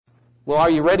Well, are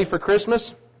you ready for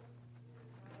Christmas?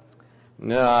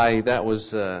 No, that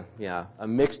was a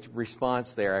mixed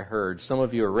response there, I heard. Some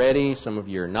of you are ready, some of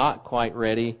you are not quite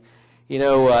ready. You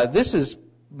know, this is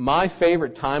my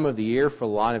favorite time of the year for a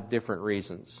lot of different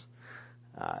reasons.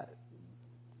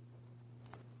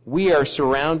 We are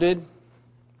surrounded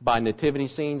by nativity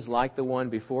scenes like the one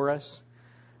before us.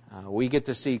 We get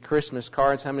to see Christmas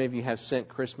cards. How many of you have sent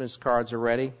Christmas cards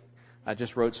already? I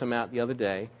just wrote some out the other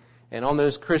day. And on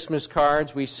those Christmas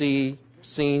cards, we see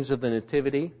scenes of the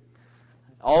Nativity.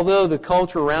 Although the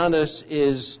culture around us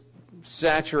is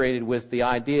saturated with the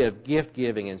idea of gift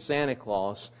giving and Santa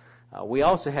Claus, we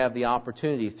also have the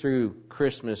opportunity through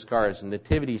Christmas cards and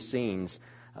nativity scenes,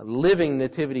 living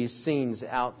nativity scenes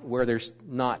out where they're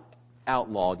not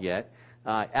outlawed yet,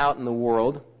 out in the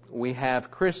world. We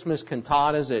have Christmas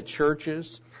cantatas at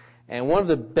churches. And one of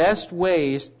the best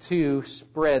ways to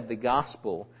spread the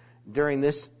gospel during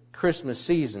this Christmas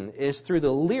season is through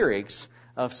the lyrics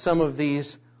of some of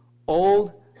these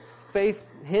old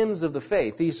hymns of the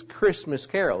faith, these Christmas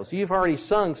carols. You've already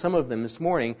sung some of them this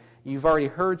morning. You've already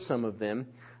heard some of them.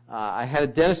 I had a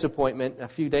dentist appointment a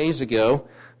few days ago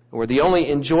where the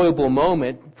only enjoyable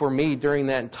moment for me during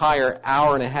that entire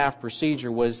hour-and-a-half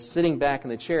procedure was sitting back in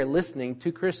the chair listening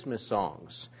to Christmas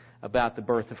songs about the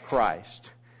birth of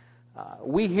Christ.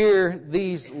 We hear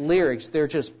these lyrics, they're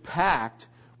just packed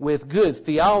with good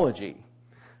theology.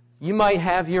 You might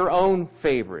have your own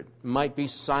favorite. It might be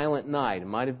Silent Night. It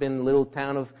might have been the little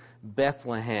town of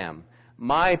Bethlehem.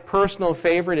 My personal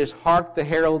favorite is Hark the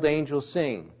Herald Angels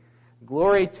Sing.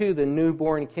 Glory to the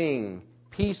newborn King.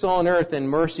 Peace on earth and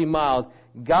mercy mild.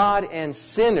 God and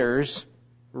sinners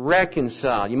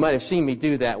reconciled. You might have seen me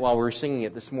do that while we were singing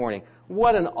it this morning.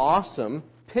 What an awesome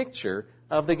picture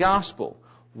of the gospel.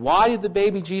 Why did the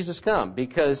baby Jesus come?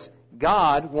 Because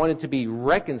God wanted to be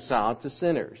reconciled to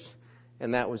sinners.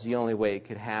 And that was the only way it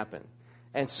could happen.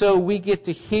 And so we get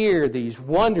to hear these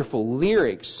wonderful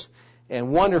lyrics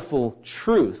and wonderful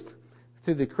truth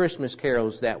through the Christmas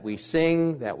carols that we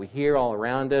sing, that we hear all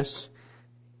around us.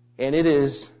 And it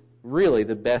is really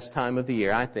the best time of the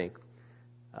year, I think.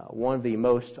 One of the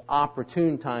most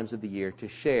opportune times of the year to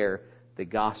share the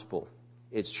gospel.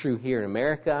 It's true here in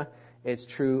America. It's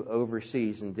true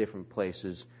overseas in different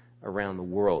places around the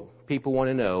world. People want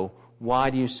to know, why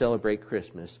do you celebrate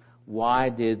Christmas? Why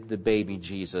did the baby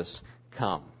Jesus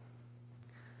come?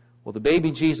 Well, the baby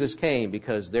Jesus came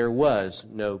because there was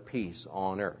no peace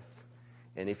on earth.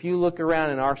 And if you look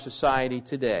around in our society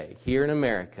today, here in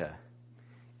America,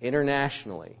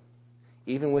 internationally,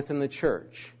 even within the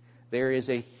church, there is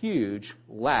a huge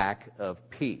lack of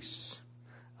peace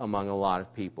among a lot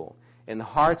of people. In the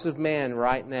hearts of man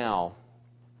right now,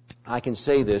 I can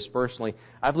say this personally.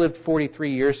 I've lived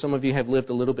 43 years. Some of you have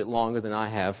lived a little bit longer than I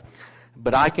have.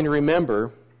 But I can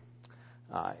remember,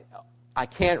 I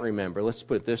can't remember, let's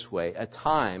put it this way, a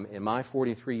time in my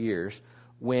 43 years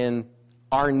when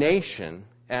our nation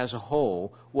as a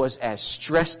whole was as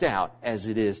stressed out as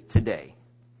it is today.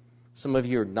 Some of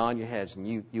you are nodding your heads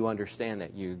and you understand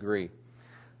that, you agree.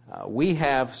 We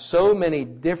have so many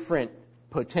different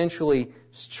potentially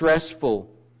stressful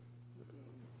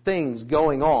things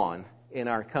going on in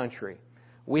our country.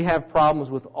 We have problems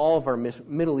with all of our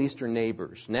Middle Eastern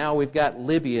neighbors. Now we've got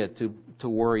Libya to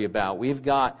worry about. We've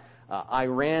got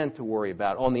Iran to worry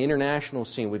about. On the international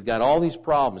scene, we've got all these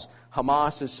problems.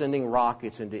 Hamas is sending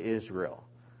rockets into Israel.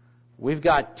 We've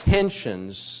got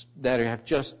tensions that have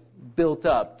just built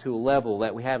up to a level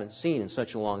that we haven't seen in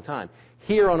such a long time.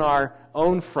 Here on our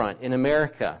own front in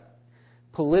America,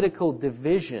 political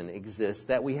division exists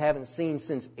that we haven't seen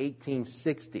since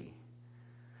 1860.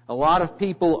 A lot of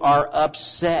people are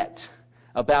upset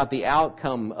about the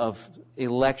outcome of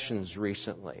elections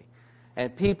recently.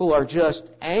 And people are just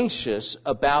anxious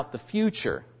about the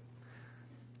future.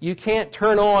 You can't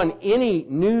turn on any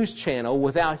news channel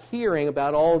without hearing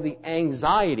about all the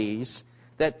anxieties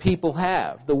that people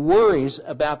have, the worries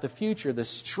about the future, the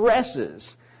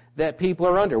stresses that people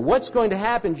are under. What's going to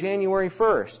happen January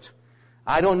 1st?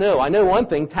 I don't know. I know one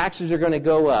thing, taxes are going to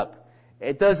go up.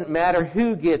 It doesn't matter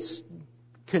who gets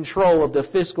control of the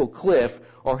fiscal cliff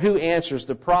or who answers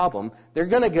the problem. They're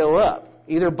going to go up,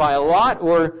 either by a lot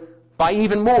or by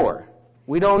even more.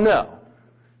 We don't know.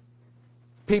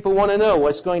 People want to know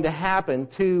what's going to happen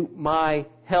to my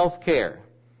health care.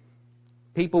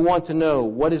 People want to know,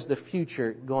 what is the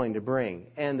future going to bring?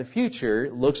 And the future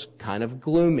looks kind of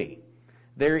gloomy.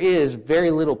 There is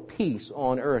very little peace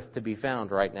on earth to be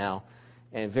found right now,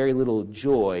 and very little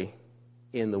joy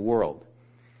in the world.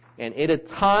 And at a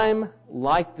time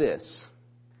like this,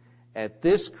 at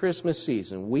this Christmas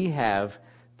season, we have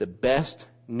the best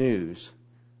news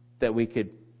that we could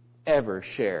ever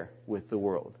share with the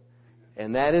world.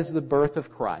 And that is the birth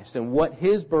of Christ and what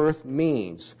His birth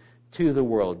means to the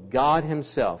world. God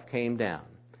Himself came down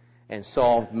and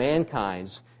solved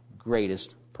mankind's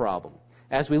greatest problem.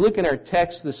 As we look in our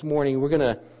text this morning, we're going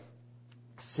to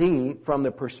see from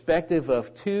the perspective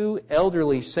of two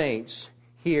elderly saints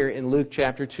here in Luke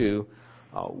chapter 2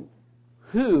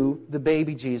 who the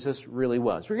baby Jesus really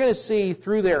was. We're going to see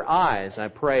through their eyes, I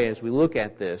pray, as we look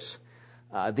at this,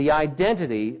 the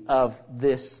identity of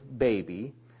this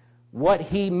baby, what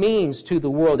He means to the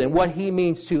world and what He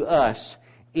means to us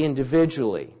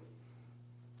individually.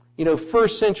 You know,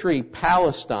 first century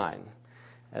Palestine,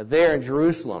 there in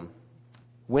Jerusalem,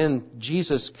 when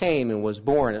Jesus came and was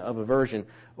born of a virgin,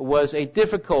 was a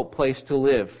difficult place to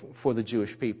live for the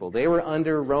Jewish people. They were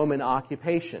under Roman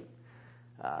occupation.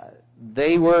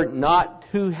 They were not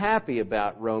too happy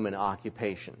about Roman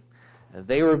occupation.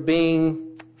 They were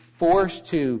being forced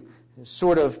to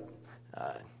sort of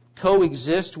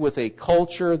coexist with a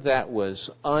culture that was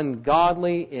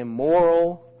ungodly,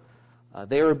 immoral.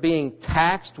 They were being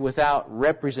taxed without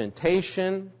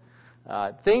representation.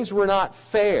 Things were not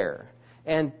fair.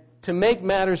 And to make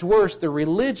matters worse, the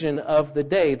religion of the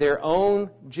day, their own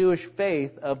Jewish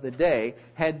faith of the day,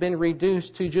 had been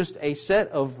reduced to just a set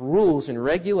of rules and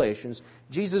regulations.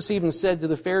 Jesus even said to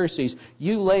the Pharisees,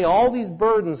 you lay all these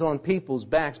burdens on people's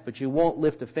backs, but you won't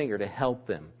lift a finger to help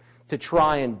them, to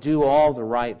try and do all the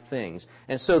right things.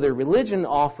 And so their religion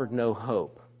offered no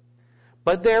hope.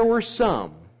 But there were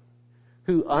some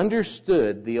who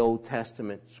understood the Old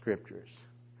Testament Scriptures.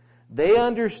 They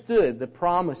understood the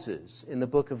promises in the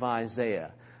book of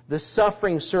Isaiah, the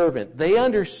suffering servant. They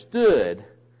understood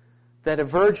that a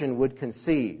virgin would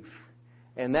conceive,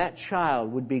 and that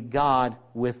child would be God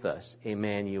with us,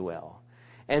 Emmanuel.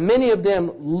 And many of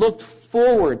them looked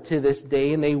forward to this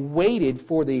day, and they waited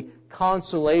for the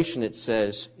consolation, it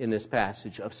says in this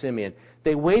passage of Simeon.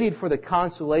 They waited for the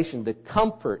consolation, the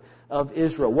comfort of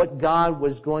Israel, what God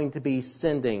was going to be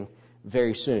sending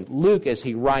very soon. Luke, as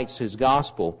he writes his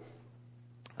gospel,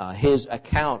 his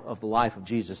account of the life of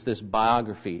Jesus, this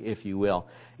biography, if you will,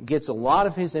 gets a lot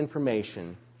of his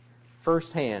information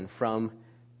firsthand from,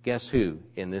 guess who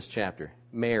in this chapter?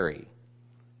 Mary.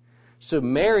 So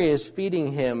Mary is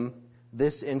feeding him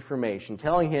this information,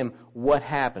 telling him what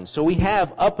happened. So we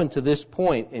have, up until this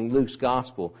point in Luke's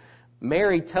gospel,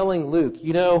 Mary telling Luke,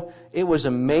 you know, it was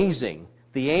amazing.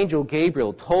 The angel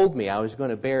Gabriel told me I was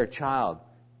going to bear a child,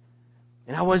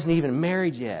 and I wasn't even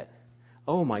married yet.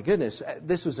 Oh my goodness,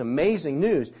 this was amazing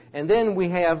news. And then we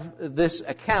have this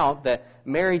account that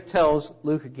Mary tells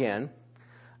Luke again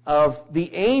of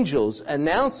the angels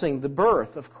announcing the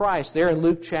birth of Christ there in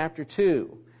Luke chapter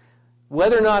 2.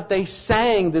 Whether or not they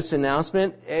sang this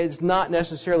announcement is not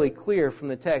necessarily clear from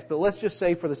the text, but let's just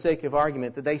say for the sake of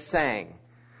argument that they sang.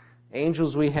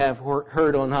 Angels we have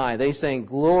heard on high. They sang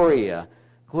Gloria,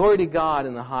 glory to God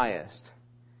in the highest,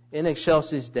 in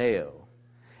excelsis Deo.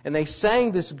 And they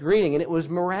sang this greeting, and it was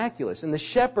miraculous. And the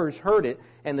shepherds heard it,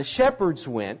 and the shepherds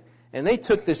went, and they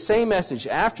took the same message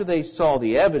after they saw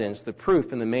the evidence, the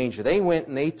proof in the manger. They went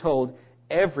and they told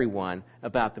everyone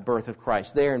about the birth of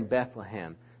Christ there in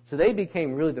Bethlehem. So they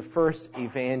became really the first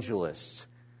evangelists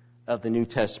of the New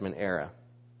Testament era.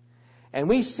 And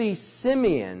we see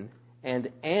Simeon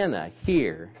and Anna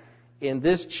here in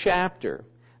this chapter.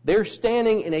 They're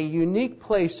standing in a unique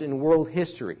place in world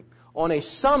history, on a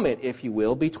summit, if you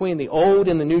will, between the Old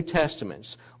and the New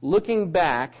Testaments, looking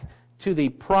back to the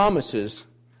promises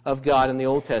of God in the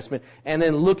Old Testament, and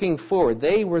then looking forward.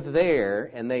 They were there,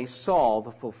 and they saw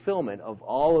the fulfillment of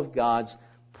all of God's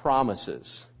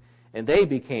promises. And they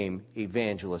became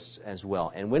evangelists as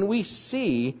well. And when we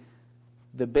see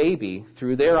the baby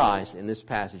through their eyes in this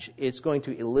passage, it's going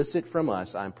to elicit from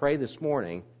us, I pray this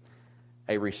morning,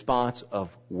 a response of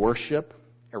worship,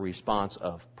 a response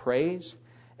of praise,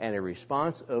 and a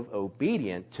response of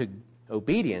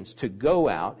obedience to go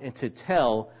out and to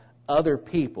tell other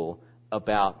people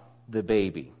about the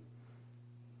baby.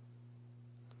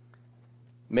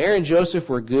 Mary and Joseph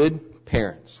were good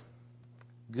parents,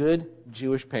 good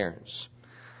Jewish parents.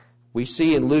 We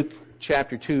see in Luke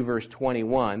chapter 2, verse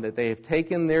 21, that they have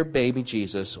taken their baby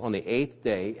Jesus on the 8th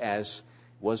day, as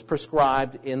was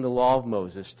prescribed in the law of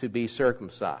Moses, to be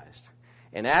circumcised.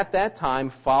 And at that time,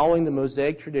 following the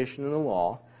Mosaic tradition and the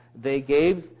law, they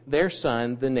gave their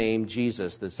son the name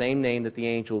Jesus, the same name that the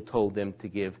angel told them to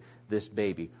give this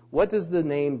baby. What does the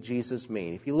name Jesus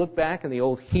mean? If you look back in the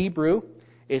Old Hebrew,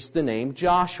 it's the name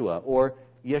Joshua or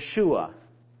Yeshua,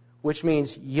 which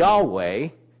means Yahweh,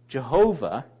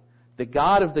 Jehovah, the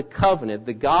God of the covenant,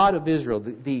 the God of Israel,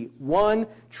 the one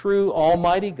true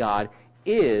Almighty God,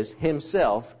 is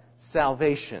Himself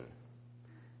salvation.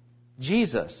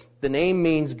 Jesus, the name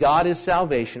means God is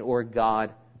salvation or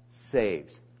God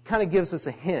saves. Kind of gives us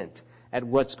a hint at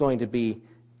what's going to be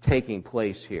taking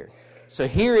place here. So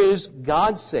here is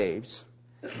God saves,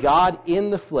 God in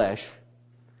the flesh,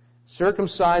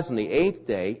 circumcised on the 8th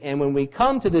day. And when we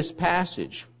come to this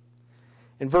passage,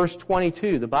 in verse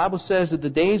 22, the Bible says that the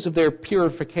days of their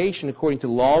purification according to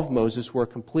the law of Moses were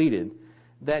completed,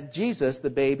 that Jesus, the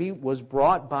baby, was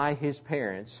brought by his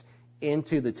parents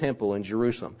into the temple in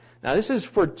Jerusalem. Now this is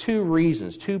for two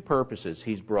reasons, two purposes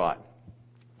he's brought,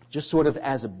 just sort of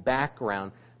as a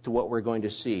background to what we're going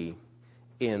to see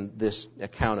in this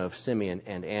account of Simeon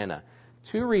and Anna.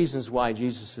 Two reasons why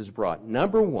Jesus is brought.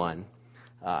 Number one,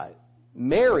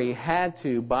 Mary had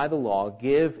to, by the law,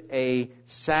 give a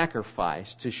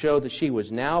sacrifice to show that she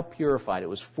was now purified. It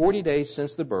was 40 days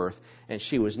since the birth, and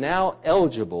she was now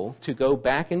eligible to go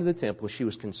back into the temple. She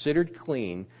was considered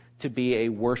clean to be a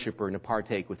worshiper and to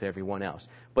partake with everyone else.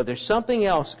 But there's something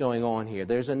else going on here.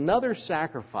 There's another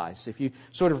sacrifice. If you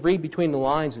sort of read between the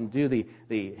lines and do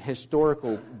the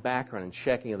historical background and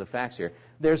checking of the facts here,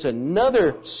 there's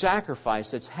another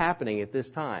sacrifice that's happening at this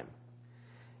time.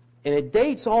 And it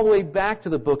dates all the way back to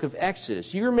the book of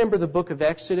Exodus. You remember the book of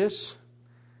Exodus?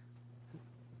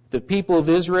 The people of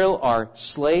Israel are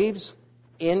slaves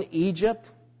in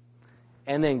Egypt.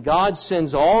 And then God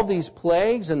sends all these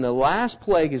plagues, and the last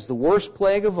plague is the worst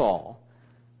plague of all,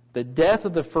 the death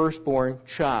of the firstborn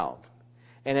child.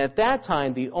 And at that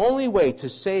time, the only way to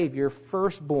save your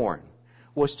firstborn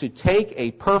was to take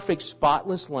a perfect,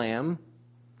 spotless lamb,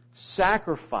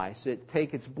 sacrifice it,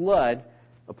 take its blood,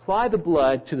 apply the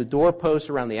blood to the doorpost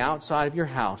around the outside of your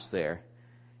house there.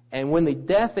 And when the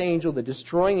death angel, the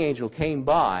destroying angel, came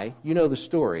by, you know the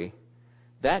story,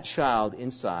 that child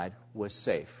inside was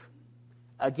safe.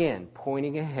 Again,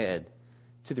 pointing ahead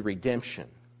to the redemption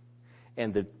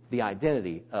and the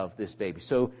identity of this baby.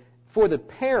 So for the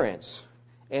parents,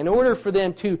 in order for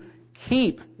them to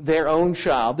keep their own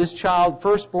child, this child,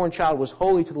 firstborn child, was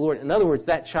holy to the Lord. In other words,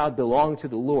 that child belonged to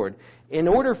the Lord. In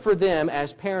order for them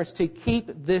as parents to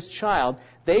keep this child,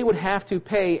 they would have to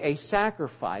pay a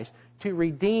sacrifice to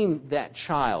redeem that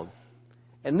child.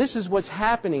 And this is what's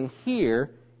happening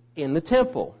here in the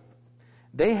temple.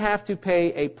 They have to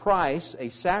pay a price, a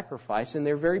sacrifice, and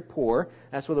they're very poor.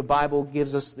 That's where the Bible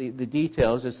gives us the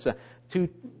details. It's 2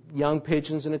 young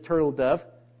pigeons and a turtle dove.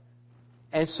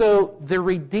 And so the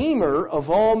Redeemer of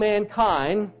all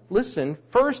mankind, listen,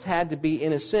 first had to be,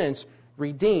 in a sense,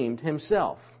 redeemed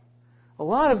himself. A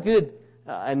lot of good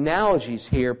analogies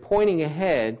here pointing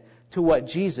ahead to what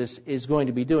Jesus is going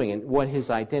to be doing and what his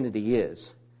identity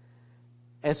is.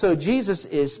 And so Jesus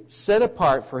is set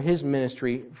apart for his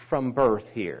ministry from birth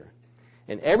here.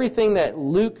 And everything that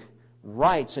Luke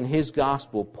writes in his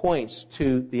gospel points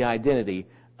to the identity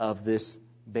of this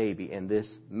baby and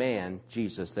this man,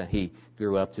 Jesus, that he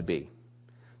grew up to be.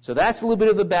 So that's a little bit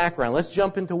of the background. Let's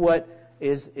jump into what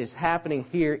is happening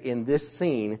here in this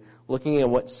scene, looking at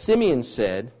what Simeon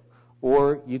said,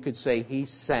 or you could say he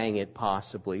sang it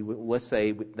possibly. Let's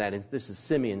say this is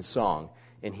Simeon's song,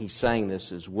 and he sang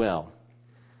this as well.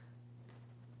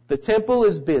 The temple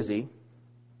is busy.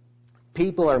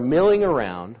 People are milling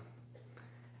around.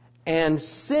 And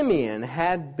Simeon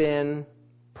had been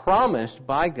promised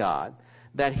by God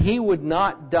that he would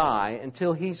not die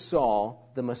until he saw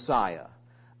the Messiah,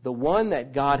 the one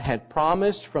that God had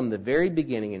promised from the very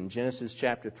beginning in Genesis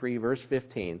chapter 3, verse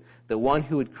 15, the one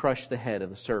who would crush the head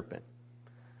of the serpent.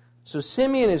 So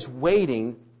Simeon is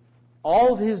waiting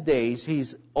all of his days.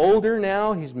 He's older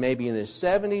now. He's maybe in his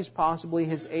 70s, possibly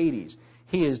his 80s.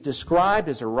 He is described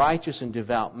as a righteous and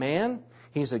devout man.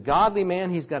 He's a godly man.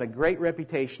 He's got a great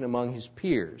reputation among his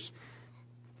peers.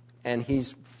 And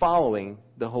he's following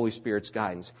the Holy Spirit's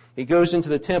guidance. He goes into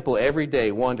the temple every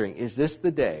day wondering, is this the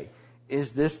day?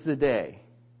 Is this the day?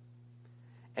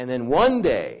 And then one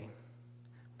day,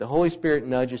 the Holy Spirit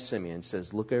nudges Simeon and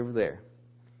says, look over there.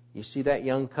 You see that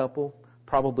young couple?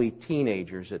 Probably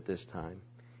teenagers at this time.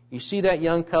 You see that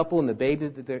young couple and the baby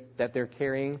that they're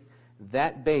carrying?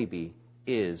 That baby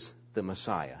is the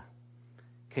Messiah.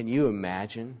 Can you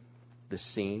imagine the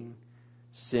scene?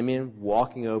 Simeon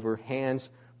walking over, hands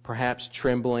perhaps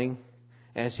trembling,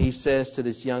 as he says to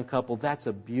this young couple, that's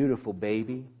a beautiful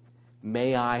baby.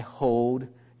 May I hold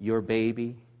your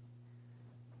baby?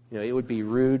 You know, it would be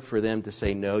rude for them to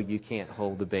say, no, you can't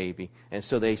hold the baby. And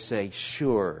so they say,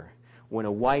 sure. When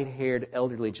a white-haired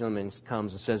elderly gentleman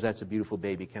comes and says, that's a beautiful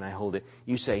baby, can I hold it?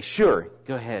 You say, sure,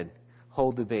 go ahead,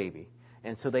 hold the baby.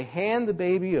 And so they hand the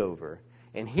baby over,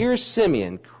 and here's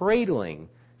Simeon cradling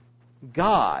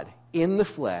God in the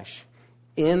flesh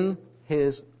in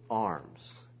his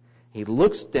arms. He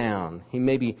looks down. He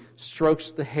maybe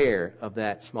strokes the hair of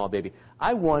that small baby.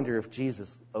 I wonder if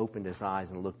Jesus opened his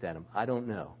eyes and looked at him. I don't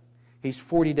know. He's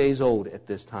 40 days old at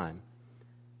this time.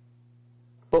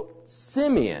 But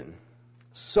Simeon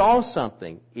saw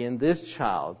something in this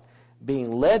child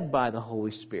being led by the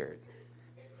Holy Spirit.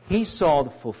 He saw the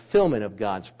fulfillment of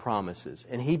God's promises.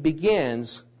 And he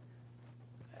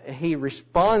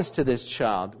responds to this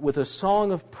child with a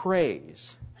song of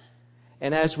praise.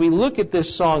 And as we look at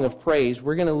this song of praise,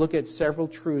 we're going to look at several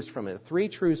truths from it. 3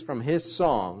 truths from his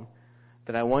song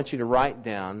that I want you to write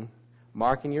down,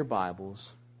 mark in your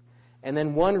Bibles. And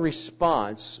then one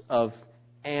response of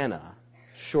Anna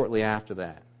shortly after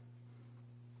that.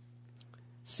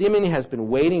 Simeon has been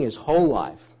waiting his whole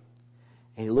life.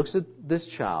 And he looks at this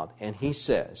child and he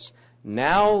says,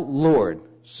 "Now, Lord,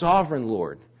 sovereign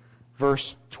Lord,"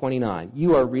 verse 29,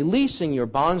 "you are releasing your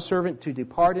bondservant to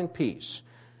depart in peace,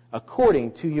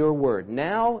 according to your word."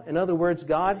 Now, in other words,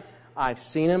 God, I've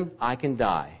seen him, I can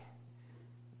die.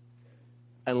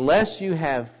 Unless you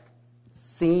have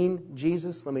seen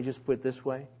Jesus, let me just put it this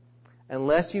way,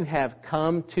 unless you have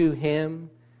come to him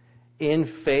in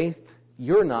faith,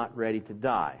 you're not ready to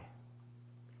die.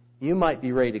 You might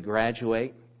be ready to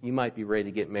graduate, you might be ready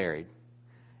to get married,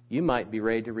 you might be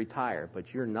ready to retire,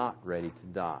 but you're not ready to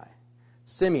die.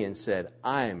 Simeon said,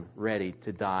 I'm ready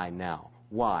to die now.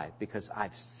 Why? Because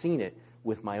I've seen it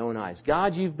with my own eyes.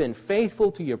 God, you've been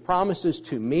faithful to your promises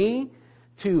to me,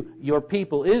 to your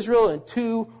people Israel, and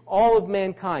to all of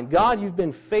mankind. God, you've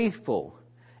been faithful.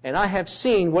 And I have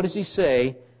seen, what does he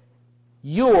say?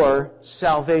 Your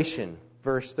salvation.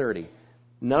 Verse 30.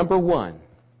 Number 1,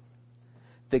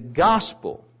 the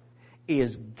gospel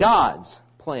is God's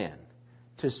plan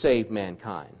to save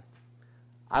mankind.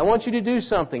 I want you to do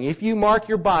something. If you mark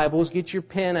your Bibles, get your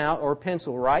pen out or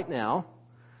pencil right now.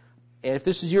 And if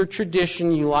this is your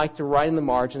tradition, you like to write in the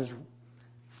margins,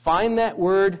 find that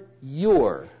word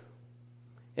your.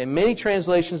 In many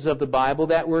translations of the Bible,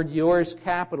 that word your is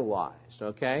capitalized,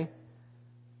 okay?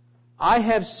 I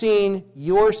have seen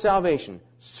your salvation.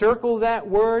 Circle that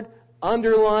word,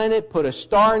 underline it, put a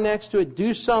star next to it,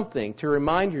 do something to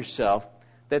remind yourself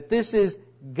that this is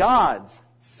God's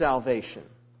salvation.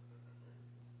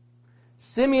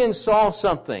 Simeon saw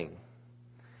something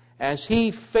as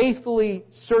he faithfully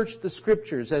searched the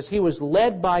Scriptures, as he was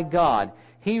led by God.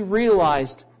 He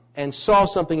realized and saw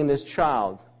something in this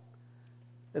child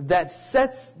that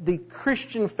sets the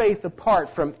Christian faith apart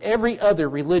from every other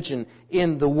religion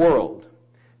in the world.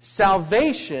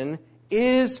 Salvation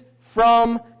is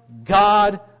from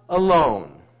God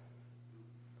alone.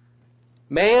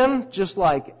 Man, just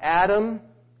like Adam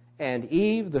and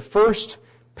Eve, the first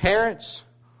parents,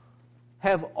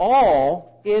 have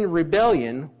all, in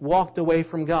rebellion, walked away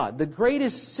from God. The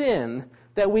greatest sin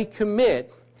that we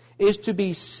commit is to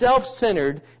be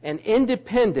self-centered and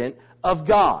independent of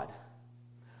God.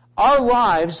 Our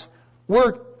lives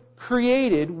were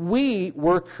created, we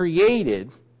were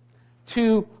created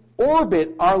to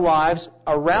orbit our lives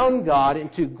around God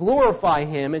and to glorify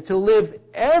Him and to live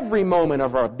every moment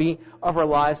of our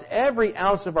lives, every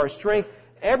ounce of our strength,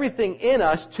 everything in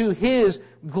us to His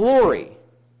glory.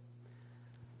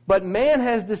 But man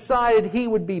has decided he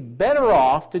would be better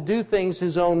off to do things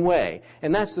his own way.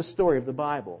 And that's the story of the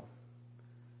Bible.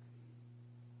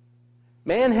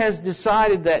 Man has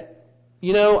decided that,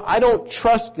 I don't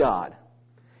trust God.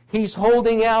 He's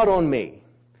holding out on me.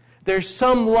 There's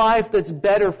some life that's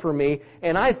better for me,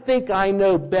 and I think I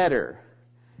know better.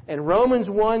 And Romans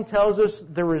 1 tells us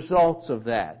the results of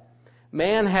that.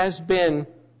 Man has been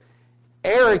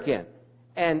arrogant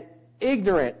and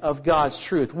ignorant of God's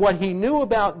truth. What he knew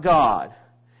about God,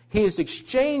 he has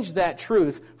exchanged that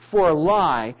truth for a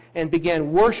lie and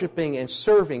began worshiping and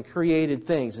serving created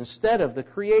things instead of the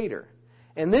Creator.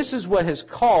 And this is what has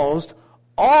caused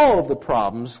all of the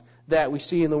problems that we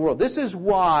see in the world. This is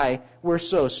why we're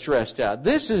so stressed out.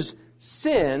 This is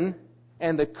sin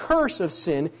and the curse of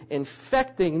sin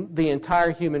infecting the entire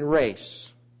human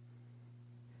race.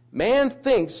 Man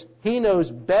thinks he knows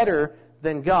better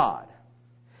than God.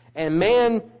 And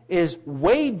man is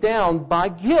weighed down by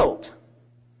guilt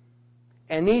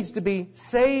and needs to be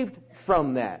saved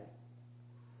from that.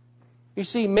 You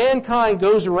see, mankind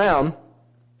goes around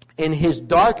in his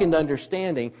darkened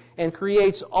understanding and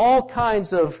creates all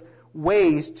kinds of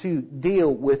ways to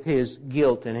deal with his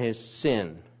guilt and his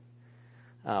sin.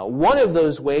 One of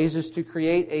those ways is to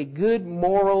create a good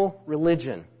moral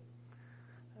religion.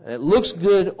 It looks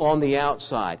good on the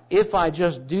outside. If I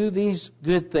just do these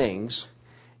good things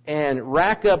and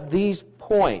rack up these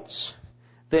points,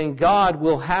 then God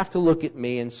will have to look at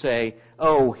me and say,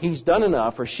 oh, he's done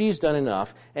enough or she's done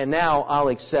enough, and now I'll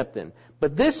accept him.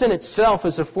 But this in itself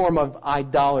is a form of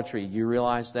idolatry. You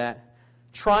realize that?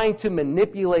 Trying to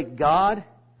manipulate God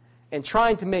and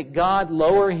trying to make God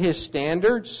lower His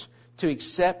standards to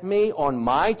accept me on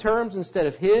my terms instead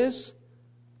of His.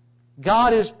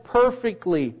 God is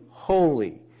perfectly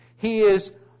holy. He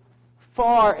is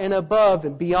far and above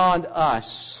and beyond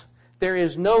us. There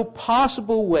is no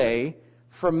possible way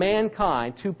for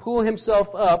mankind to pull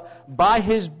himself up by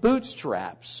his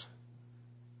bootstraps.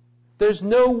 There's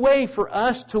no way for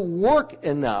us to work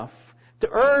enough to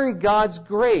earn God's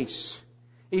grace.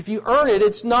 If you earn it,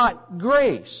 it's not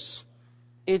grace.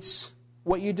 It's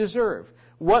what you deserve.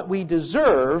 What we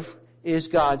deserve is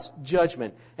God's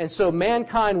judgment. And so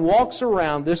mankind walks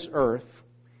around this earth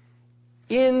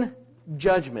in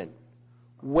judgment,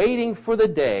 waiting for the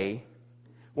day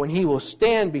when he will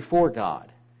stand before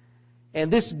God.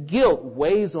 And this guilt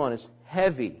weighs on us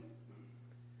heavy.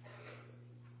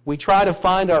 We try to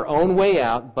find our own way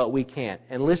out, but we can't.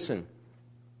 And listen,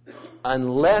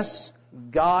 unless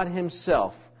God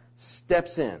Himself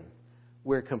steps in,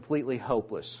 we're completely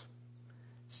hopeless.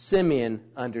 Simeon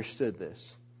understood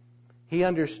this. He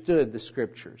understood the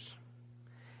Scriptures.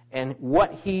 And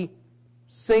what he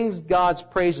sings God's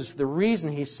praises, for the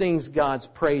reason he sings God's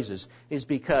praises is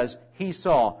because he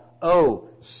saw, oh,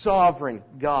 sovereign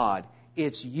God,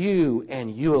 it's you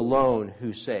and you alone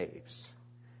who saves.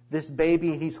 This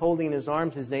baby he's holding in his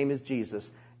arms, his name is Jesus.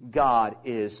 God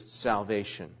is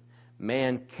salvation.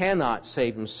 Man cannot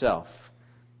save himself.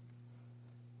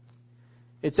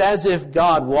 It's as if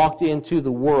God walked into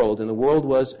the world, and the world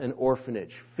was an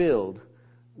orphanage filled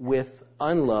with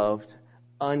unloved,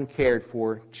 uncared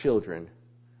for children,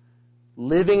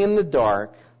 living in the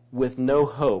dark with no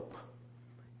hope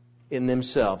in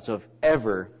themselves of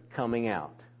ever coming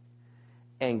out.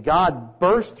 And God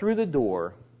burst through the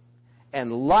door,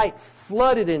 and light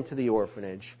flooded into the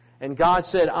orphanage, and God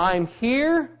said, I'm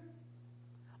here.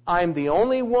 I'm the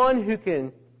only one who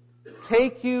can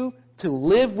take you to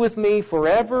live with me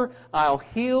forever. I'll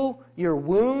heal your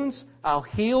wounds. I'll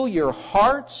heal your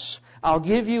hearts. I'll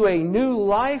give you a new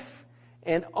life.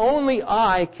 And only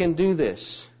I can do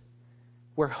this.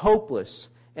 We're hopeless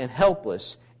and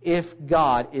helpless if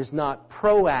God is not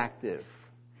proactive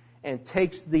and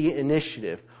takes the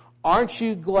initiative. Aren't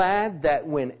you glad that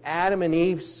when Adam and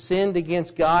Eve sinned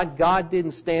against God, God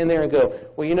didn't stand there and go,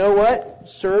 well, you know what?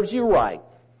 Serves you right.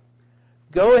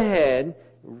 Go ahead,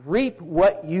 reap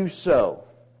what you sow.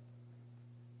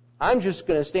 I'm just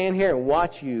going to stand here and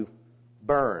watch you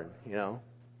burn, you know.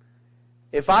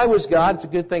 If I was God, it's a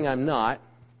good thing I'm not,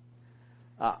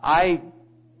 I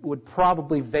would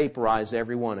probably vaporize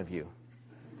every one of you.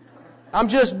 I'm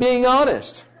just being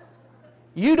honest.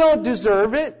 You don't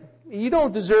deserve it. You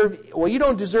don't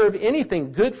deserve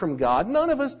anything good from God. None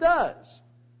of us does.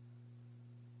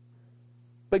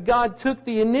 But God took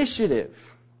the initiative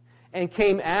and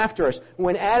came after us.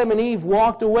 When Adam and Eve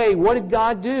walked away, what did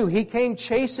God do? He came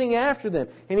chasing after them.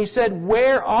 And He said,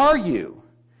 where are you?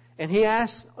 And He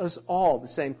asked us all the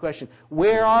same question.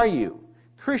 Where are you?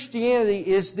 Christianity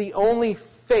is the only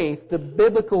faith, the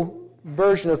biblical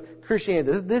version of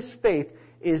Christianity. This faith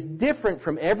is different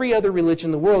from every other religion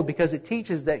in the world because it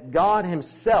teaches that God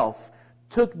Himself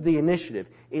took the initiative.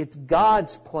 It's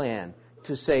God's plan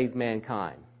to save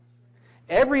mankind.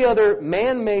 Every other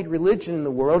man-made religion in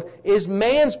the world is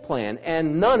man's plan,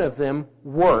 and none of them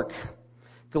work.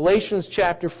 Galatians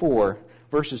chapter 4,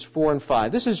 verses 4 and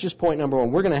 5. This is just point number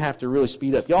 1. We're going to have to really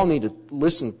speed up. Y'all need to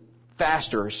listen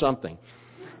faster or something.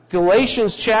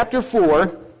 Galatians chapter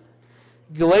 4.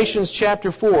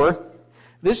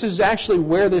 This is actually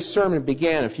where this sermon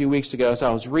began a few weeks ago as I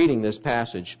was reading this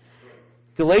passage.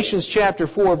 Galatians chapter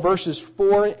 4, verses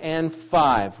 4 and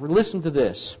 5. Listen to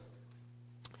this.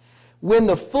 When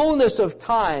the fullness of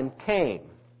time came,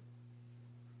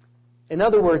 in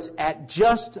other words, at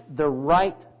just the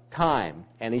right time,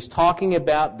 and he's talking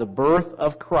about the birth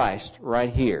of Christ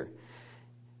right here.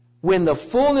 When the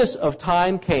fullness of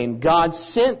time came, God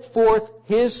sent forth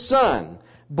His Son,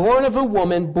 born of a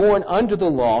woman, born under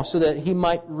the law, so that He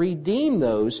might redeem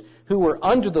those who were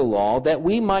under the law, that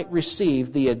we might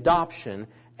receive the adoption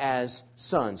as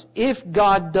sons. If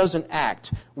God doesn't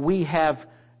act, we have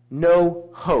no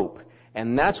hope.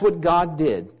 And that's what God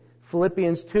did.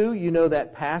 Philippians 2, you know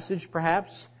that passage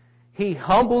perhaps. He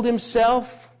humbled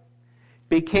Himself,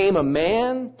 became a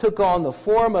man, took on the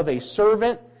form of a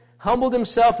servant, humbled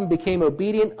Himself and became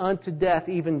obedient unto death,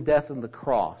 even death on the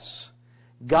cross.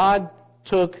 God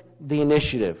took the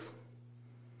initiative.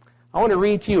 I want to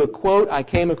read to you a quote I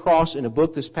came across in a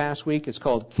book this past week. It's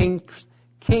called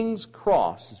King's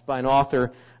Cross. It's by an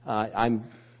author I'm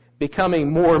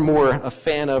becoming more and more a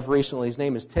fan of recently. His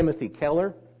name is Timothy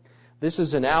Keller. This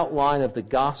is an outline of the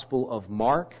Gospel of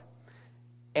Mark.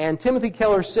 And Timothy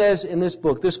Keller says in this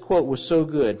book, this quote was so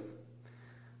good.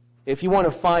 If you want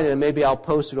to find it, and maybe I'll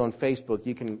post it on Facebook,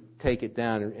 you can take it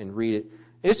down and read it.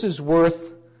 This is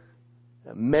worth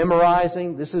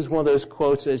memorizing. This is one of those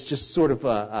quotes that's just sort of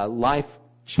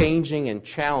life-changing and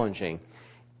challenging.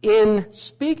 In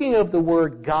speaking of the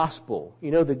word gospel,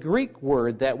 the Greek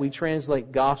word that we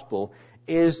translate gospel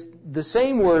is the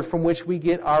same word from which we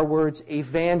get our words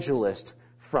evangelist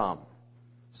from.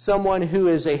 Someone who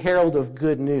is a herald of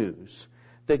good news.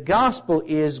 The gospel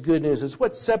is good news. It's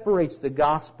what separates the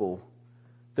gospel,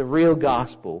 the real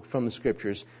gospel, from the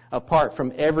Scriptures, apart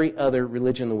from every other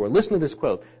religion in the world. Listen to this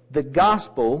quote. The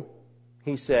gospel,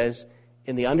 he says,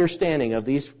 in the understanding of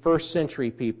these first century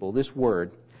people, this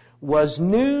word, was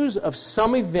news of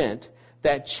some event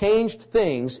that changed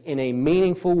things in a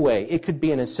meaningful way. It could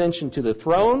be an ascension to the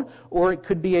throne, or it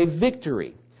could be a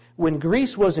victory. When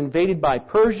Greece was invaded by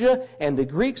Persia and the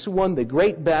Greeks won the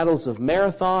great battles of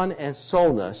Marathon and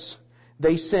Solnus,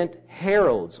 they sent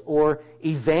heralds or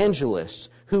evangelists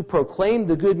who proclaimed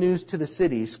the good news to the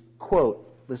cities. Quote,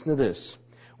 listen to this.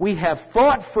 We have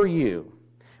fought for you.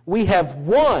 We have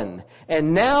won.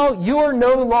 And now you are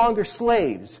no longer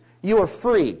slaves. You are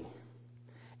free.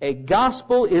 A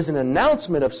gospel is an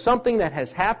announcement of something that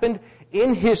has happened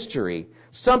in history,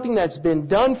 something that's been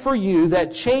done for you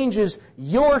that changes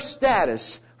your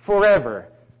status forever.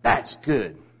 That's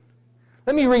good.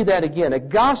 Let me read that again. A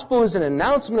gospel is an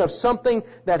announcement of something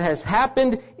that has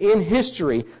happened in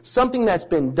history, something that's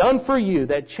been done for you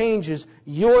that changes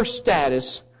your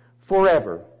status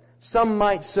forever. Some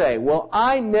might say, well,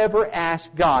 I never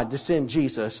asked God to send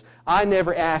Jesus. I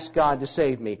never asked God to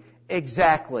save me.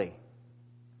 Exactly.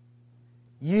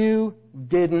 You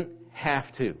didn't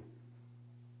have to.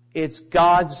 It's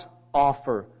God's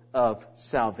offer of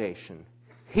salvation.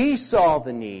 He saw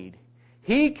the need.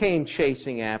 He came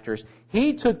chasing after us.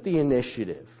 He took the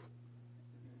initiative.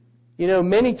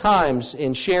 Many times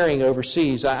in sharing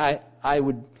overseas, I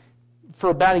would,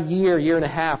 for about a year and a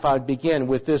half, I would begin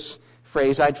with this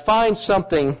phrase. I'd find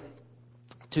something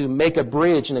to make a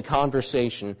bridge in a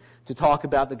conversation to talk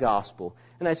about the gospel.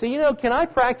 And I'd say, can I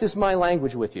practice my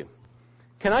language with you?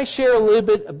 Can I share a little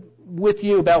bit with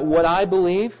you about what I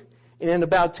believe? And in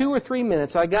about 2 or 3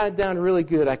 minutes, I got it down really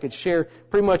good. I could share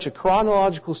pretty much a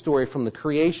chronological story from the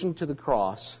creation to the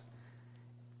cross.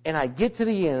 And I'd get to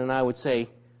the end and I would say,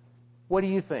 what do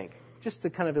you think? Just to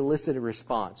kind of elicit a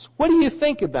response. What do you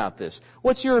think about this?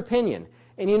 What's your opinion?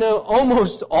 And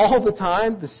almost all the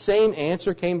time, the same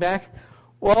answer came back.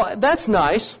 Well, that's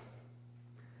nice.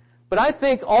 But I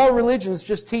think all religions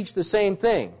just teach the same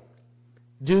thing.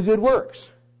 Do good works.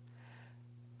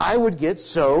 I would get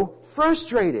so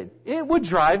frustrated. It would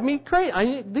drive me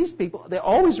crazy. These people, they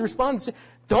always respond and say,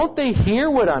 don't they hear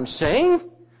what I'm saying?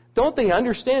 Don't they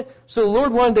understand? So the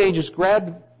Lord one day just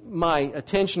grabbed my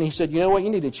attention. He said, you know what? You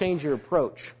need to change your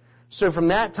approach. So from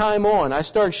that time on, I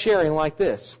started sharing like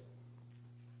this.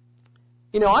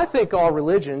 I think all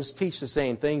religions teach the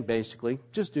same thing, basically.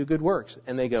 Just do good works.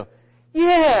 And they go,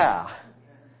 yeah.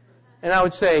 And I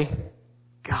would say,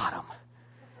 got him.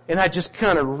 And I just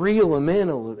kind of reel them in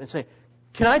a little and say,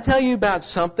 can I tell you about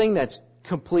something that's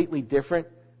completely different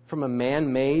from a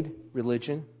man-made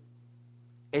religion?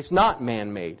 It's not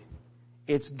man-made.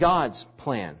 It's God's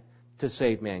plan to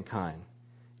save mankind.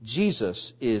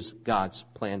 Jesus is God's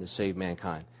plan to save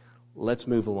mankind. Let's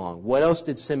move along. What else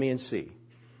did Simeon see?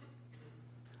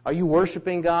 Are you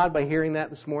worshiping God by hearing that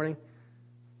this morning?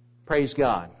 Praise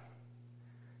God.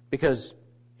 Because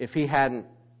if he hadn't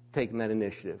taken that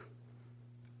initiative,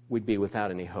 we'd be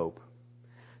without any hope.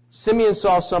 Simeon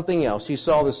saw something else. He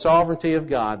saw the sovereignty of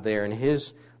God there and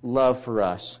his love for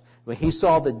us. But he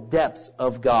saw the depths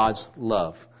of God's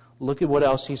love. Look at what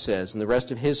else he says in the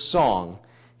rest of his song.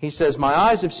 He says, my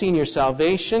eyes have seen your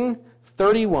salvation,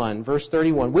 31, verse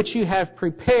 31, which you have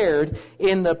prepared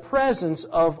in the presence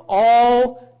of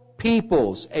all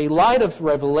peoples, a light of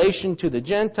revelation to the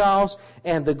Gentiles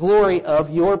and the glory of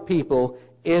your people,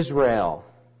 Israel.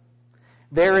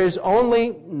 There is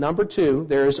only, number 2,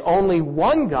 there is only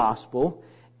one gospel,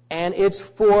 and it's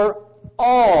for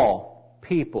all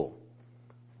people.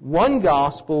 One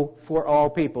gospel for all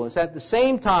people. It's at the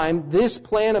same time, this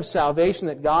plan of salvation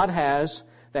that God has,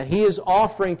 that he is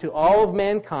offering to all of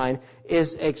mankind,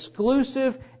 is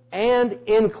exclusive and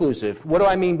inclusive. What do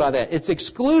I mean by that? It's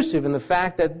exclusive in the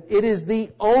fact that it is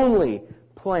the only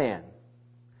plan.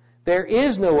 There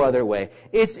is no other way.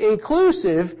 It's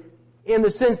inclusive in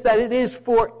the sense that it is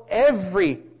for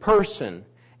every person,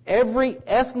 every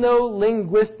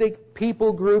ethno-linguistic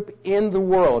people group in the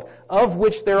world, of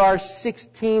which there are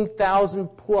 16,000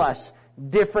 plus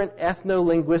different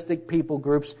ethno-linguistic people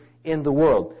groups in the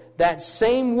world. That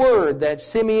same word that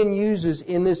Simeon uses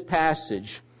in this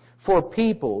passage for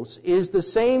peoples is the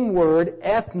same word,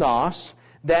 ethnos,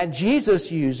 that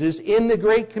Jesus uses in the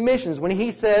Great Commissions when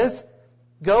he says,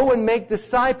 go and make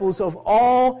disciples of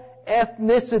all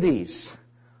ethnicities,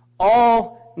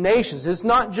 all nations. It's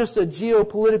not just a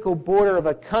geopolitical border of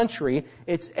a country,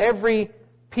 it's every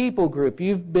people group.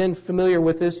 You've been familiar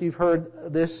with this, you've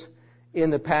heard this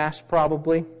in the past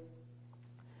probably.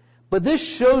 But this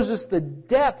shows us the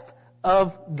depth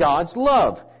of God's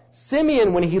love.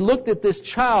 Simeon, when he looked at this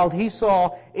child, he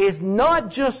saw, is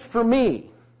not just for me.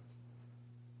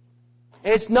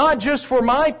 It's not just for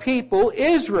my people,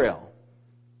 Israel.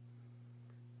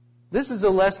 This is a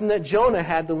lesson that Jonah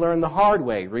had to learn the hard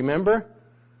way, remember?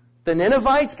 The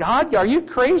Ninevites, God, are you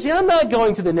crazy? I'm not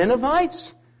going to the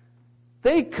Ninevites.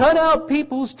 They cut out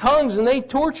people's tongues and they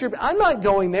torture. I'm not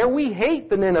going there. We hate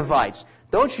the Ninevites.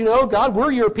 Don't you know, God,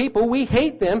 we're your people. We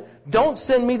hate them. Don't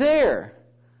send me there.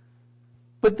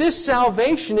 But this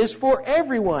salvation is for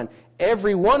everyone.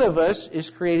 Every one of us is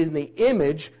created in the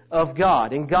image of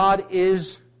God. And God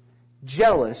is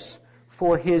jealous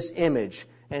for His image.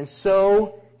 And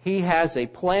so He has a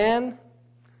plan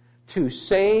to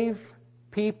save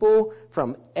people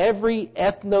from every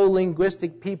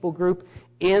ethno-linguistic people group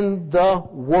in the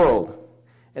world.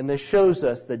 And this shows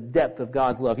us the depth of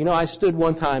God's love. You know, I stood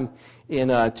one time in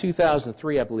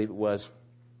 2003, I believe it was,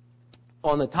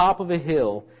 on the top of a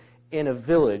hill in a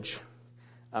village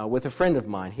with a friend of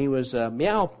mine. He was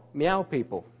Meow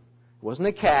people. It wasn't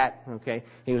a cat, okay?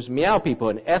 He was Meow people,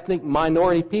 an ethnic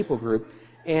minority people group.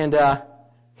 And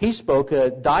he spoke a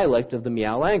dialect of the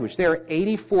Meow language. There are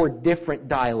 84 different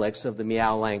dialects of the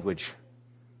Meow language.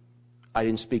 I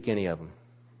didn't speak any of them,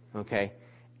 okay?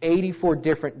 84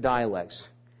 different dialects.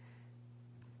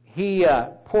 He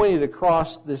pointed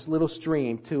across this little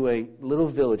stream to a little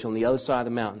village on the other side of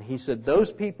the mountain. He said,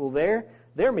 those people there,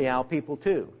 they're Meow people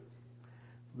too.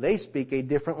 They speak a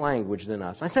different language than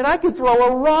us. I said, I could throw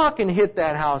a rock and hit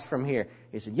that house from here.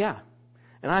 He said, yeah.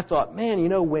 And I thought, man, you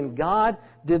know, when God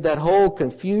did that whole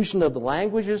confusion of the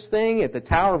languages thing at the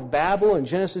Tower of Babel in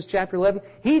Genesis chapter 11,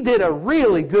 He did a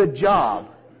really good job.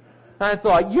 And I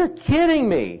thought, you're kidding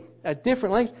me. A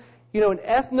different language. You know, an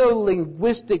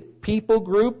ethno-linguistic people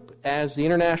group, as the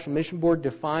International Mission Board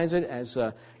defines it, as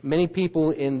many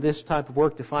people in this type of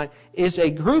work define, is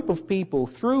a group of people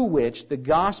through which the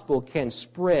gospel can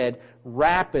spread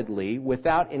rapidly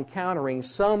without encountering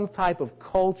some type of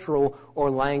cultural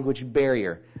or language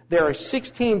barrier. There are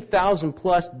 16,000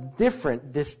 plus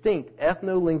different, distinct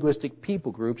ethno-linguistic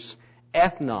people groups,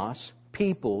 ethnos,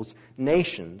 peoples,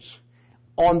 nations,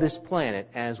 on this planet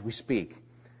as we speak.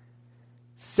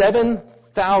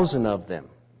 7,000 of them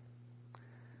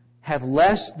have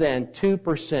less than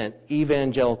 2%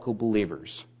 evangelical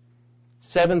believers.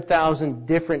 7,000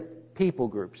 different people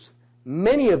groups.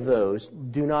 Many of those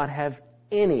do not have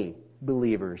any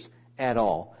believers at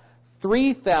all.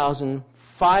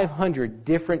 3,500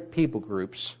 different people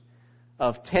groups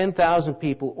of 10,000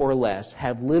 people or less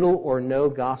have little or no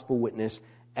gospel witness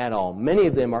at all. Many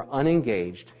of them are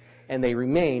unengaged, and they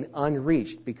remain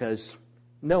unreached because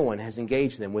no one has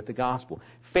engaged them with the gospel.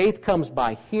 Faith comes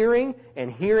by hearing,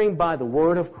 and hearing by the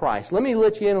word of Christ. Let me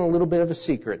let you in on a little bit of a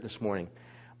secret this morning.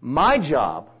 My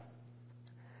job,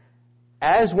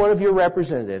 as one of your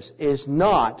representatives, is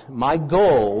not, my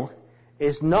goal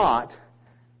is not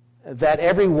that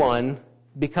everyone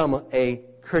become a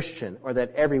Christian or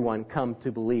that everyone come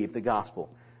to believe the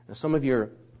gospel. Now, some of you've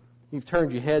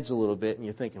turned your heads a little bit and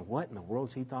you're thinking, what in the world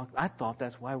is he talking about? I thought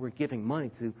that's why we're giving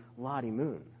money to Lottie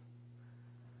Moon.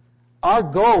 Our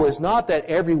goal is not that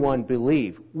everyone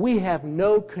believe. We have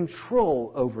no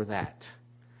control over that.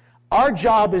 Our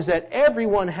job is that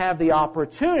everyone have the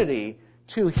opportunity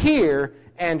to hear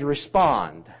and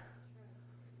respond.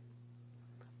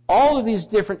 All of these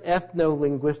different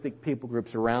ethno-linguistic people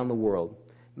groups around the world,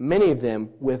 many of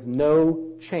them with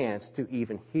no chance to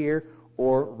even hear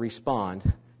or respond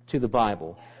to the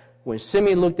Bible. When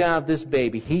Simeon looked down at this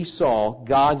baby, he saw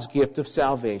God's gift of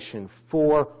salvation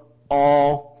for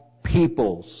all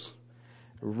peoples.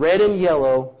 Red and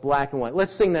yellow, black and white.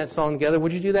 Let's sing that song together.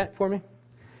 Would you do that for me?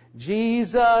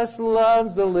 Jesus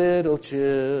loves the little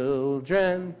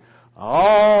children,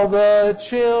 all the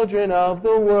children of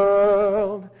the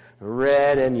world.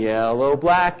 Red and yellow,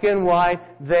 black and white,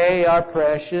 they are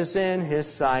precious in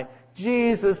His sight.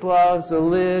 Jesus loves the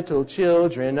little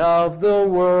children of the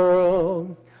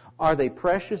world. Are they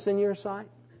precious in your sight?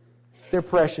 They're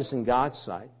precious in God's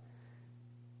sight.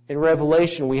 In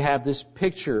Revelation, we have this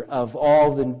picture of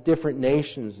all the different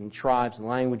nations and tribes and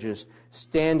languages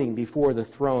standing before the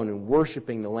throne and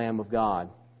worshiping the Lamb of God.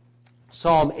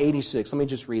 Psalm 86, let me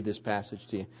just read this passage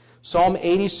to you. Psalm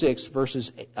 86,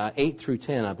 verses 8 through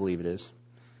 10, I believe it is,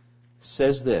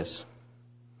 says this: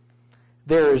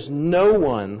 "There is no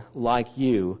one like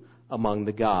you among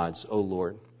the gods, O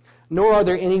Lord, nor are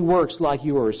there any works like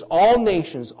yours. All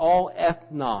nations, all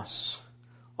ethnos,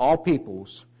 all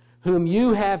peoples, whom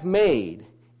you have made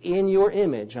in your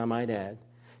image, I might add,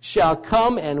 shall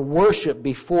come and worship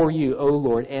before you, O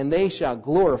Lord, and they shall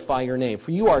glorify your name. For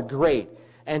you are great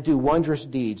and do wondrous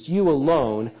deeds. You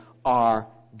alone are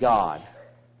God."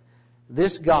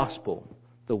 This gospel,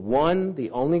 the one, the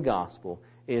only gospel,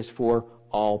 is for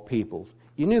all people.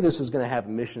 You knew this was going to have a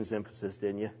missions emphasis,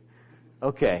 didn't you?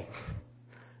 Okay.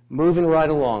 Moving right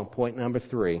along, point number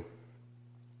 3.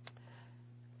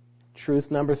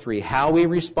 Truth number 3, how we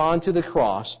respond to the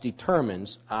cross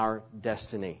determines our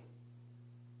destiny.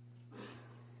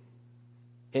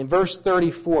 In verse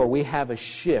 34, we have a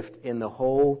shift in the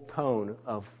whole tone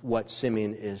of what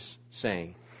Simeon is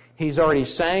saying. He's already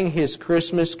sang his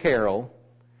Christmas carol,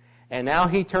 and now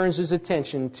he turns his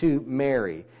attention to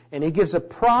Mary. And he gives a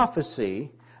prophecy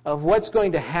of what's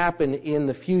going to happen in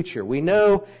the future. We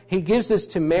know he gives this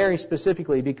to Mary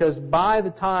specifically because by the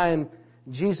time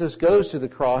Jesus goes to the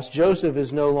cross, Joseph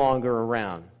is no longer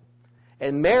around.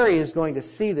 And Mary is going to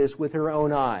see this with her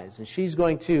own eyes. And she's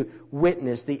going to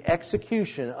witness the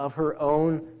execution of her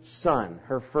own son,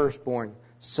 her firstborn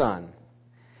son.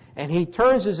 And he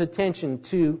turns his attention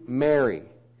to Mary.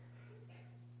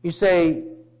 You say,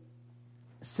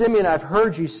 "Simeon, I've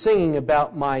heard you singing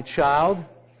about my child.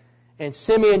 And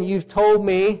Simeon, you've told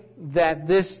me that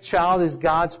this child is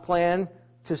God's plan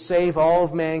to save all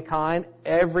of mankind,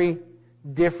 every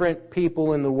different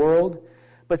people in the world.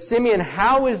 But Simeon,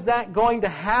 how is that going to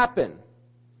happen?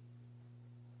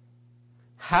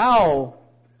 How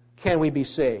can we be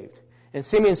saved?" And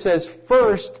Simeon says,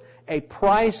 first, a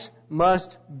price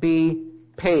must be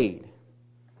paid.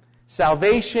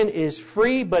 Salvation is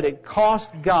free, but it cost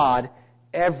God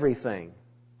everything.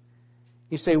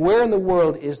 You say, where in the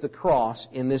world is the cross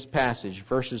in this passage,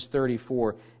 verses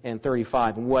 34 and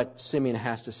 35, and what Simeon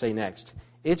has to say next?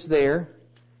 It's there.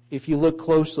 If you look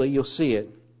closely, you'll see it.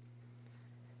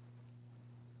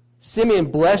 Simeon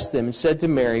blessed them and said to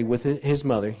Mary with his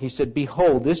mother, he said,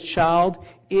 "Behold, this child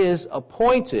is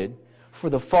appointed for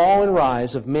the fall and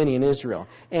rise of many in Israel,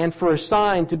 and for a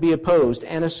sign to be opposed,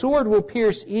 and a sword will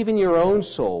pierce even your own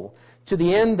soul, to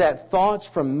the end that thoughts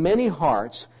from many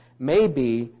hearts may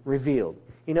be revealed."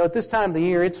 You know, at this time of the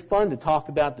year, it's fun to talk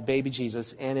about the baby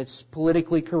Jesus, and it's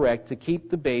politically correct to keep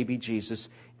the baby Jesus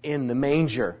in the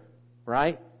manger,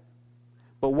 right?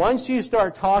 But once you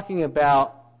start talking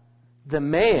about the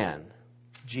man,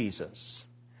 Jesus,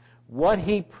 what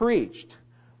he preached,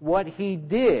 what he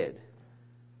did,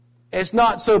 it's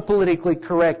not so politically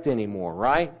correct anymore,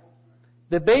 right?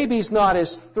 The baby's not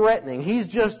as threatening. He's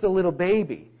just a little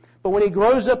baby. But when he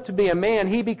grows up to be a man,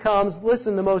 he becomes,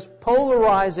 listen, the most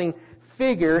polarizing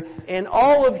figure in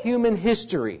all of human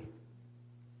history.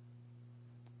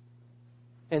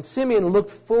 And Simeon looked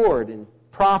forward and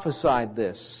prophesied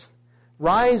this,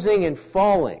 rising and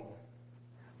falling.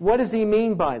 What does he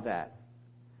mean by that?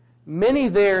 Many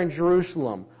there in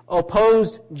Jerusalem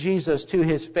opposed Jesus to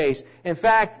his face. In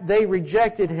fact, they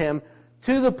rejected him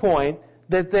to the point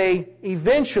that they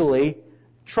eventually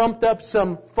trumped up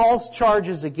some false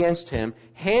charges against him,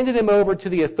 handed him over to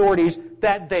the authorities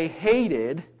that they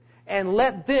hated, and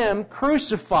let them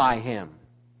crucify him.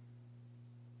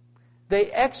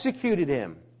 They executed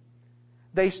him.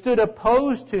 They stood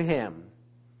opposed to him,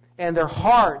 and their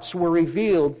hearts were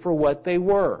revealed for what they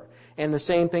were. And the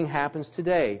same thing happens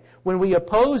today. When we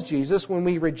oppose Jesus, when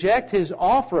we reject his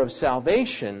offer of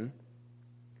salvation,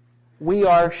 we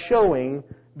are showing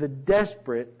the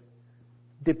desperate,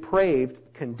 depraved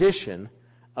condition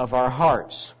of our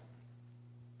hearts.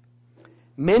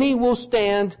 Many will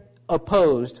stand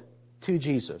opposed to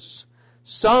Jesus.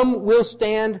 Some will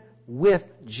stand with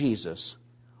Jesus.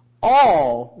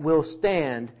 All will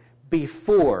stand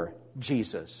before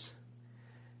Jesus.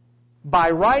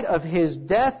 By right of his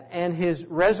death and his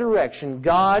resurrection,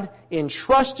 God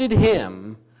entrusted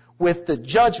him with the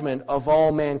judgment of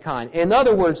all mankind. In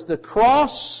other words, the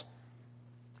cross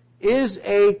is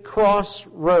a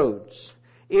crossroads.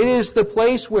 It is the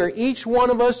place where each one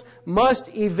of us must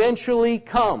eventually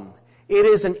come. It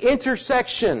is an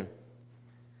intersection.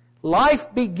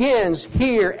 Life begins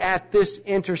here at this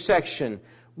intersection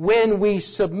when we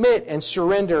submit and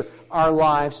surrender our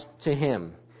lives to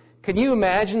him. Can you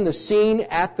imagine the scene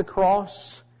at the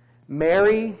cross?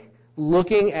 Mary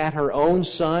looking at her own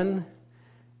son,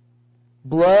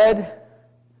 blood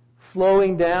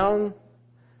flowing down,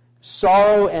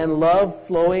 sorrow and love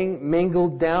flowing,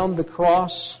 mingled down the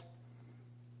cross.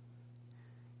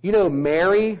 You know,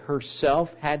 Mary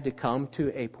herself had to come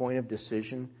to a point of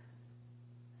decision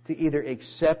to either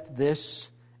accept this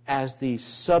as the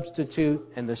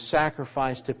substitute and the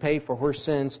sacrifice to pay for her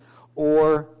sins,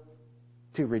 or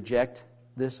to reject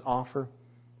this offer.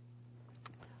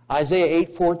 Isaiah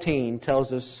 8:14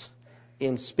 tells us,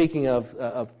 in speaking of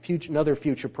another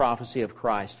future prophecy of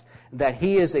Christ, that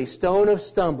He is a stone of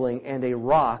stumbling and a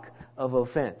rock of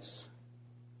offense.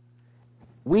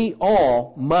 We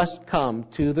all must come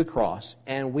to the cross,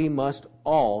 and we must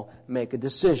all make a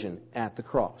decision at the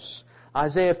cross.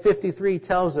 Isaiah 53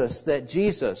 tells us that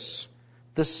Jesus,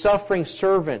 the suffering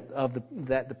servant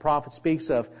that the prophet speaks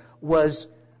of, was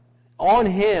on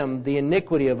Him the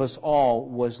iniquity of us all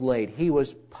was laid. He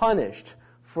was punished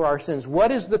for our sins.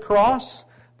 What is the cross?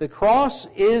 The cross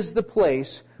is the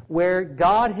place where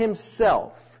God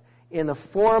Himself, in the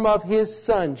form of His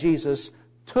Son, Jesus,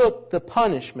 took the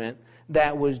punishment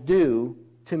that was due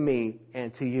to me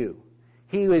and to you.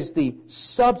 He is the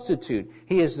substitute.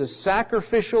 He is the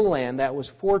sacrificial lamb that was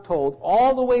foretold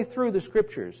all the way through the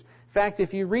Scriptures. In fact,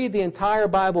 if you read the entire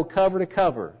Bible cover to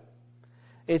cover,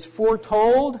 it's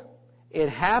foretold, it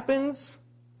happens,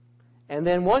 and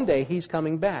then one day He's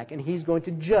coming back and He's going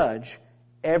to judge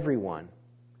everyone.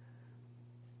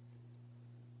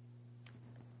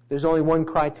 There's only one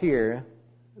criteria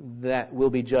that we'll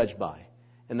be judged by,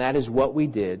 and that is what we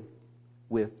did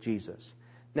with Jesus.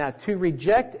 Now, to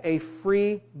reject a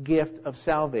free gift of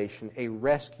salvation, a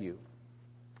rescue,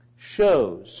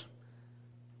 shows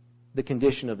the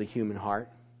condition of the human heart.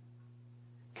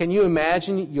 Can you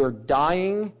imagine you're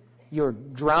dying, you're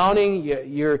drowning,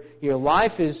 your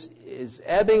life is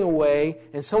ebbing away,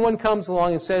 and someone comes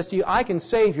along and says to you, I can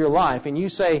save your life, and you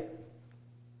say,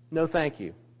 no thank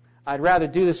you. I'd rather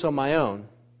do this on my own.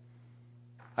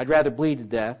 I'd rather bleed to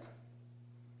death.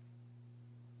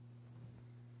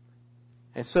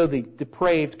 And so the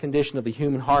depraved condition of the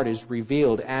human heart is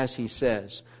revealed as He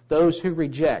says. Those who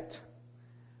reject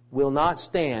will not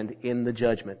stand in the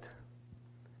judgment.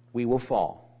 We will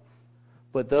fall.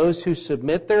 But those who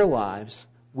submit their lives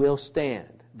will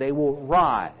stand. They will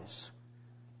rise.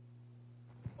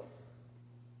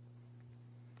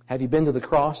 Have you been to the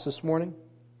cross this morning?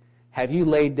 Have you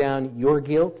laid down your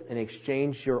guilt and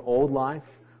exchanged your old life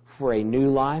for a new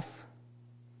life?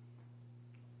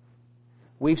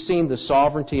 We've seen the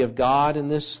sovereignty of God in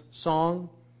this song.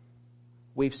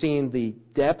 We've seen the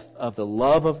depth of the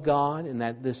love of God, and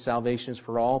that this salvation is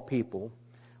for all people.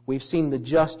 We've seen the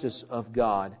justice of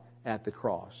God at the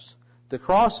cross. The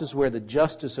cross is where the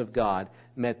justice of God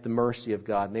met the mercy of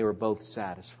God, and they were both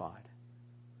satisfied.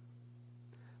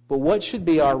 But what should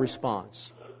be our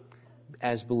response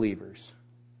as believers?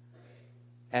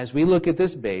 As we look at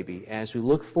this baby, as we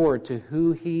look forward to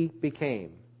who He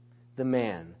became, the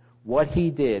man, what He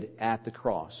did at the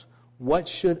cross, what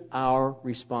should our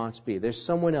response be? There's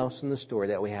someone else in the story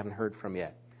that we haven't heard from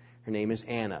yet. Her name is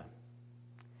Anna,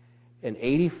 an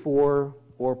 84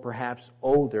 or perhaps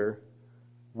older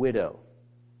widow.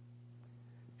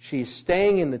 She's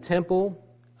staying in the temple,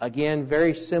 again,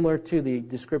 very similar to the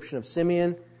description of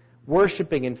Simeon,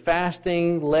 worshiping and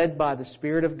fasting, led by the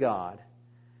Spirit of God.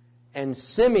 And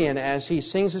Simeon, as he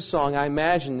sings his song, I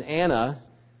imagine Anna,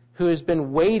 who has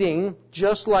been waiting,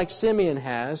 just like Simeon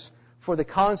has, for the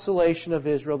consolation of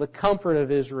Israel, the comfort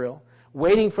of Israel,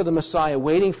 waiting for the Messiah,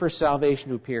 waiting for salvation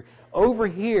to appear,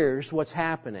 overhears what's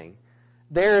happening.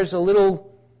 There's a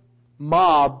little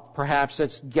mob, perhaps,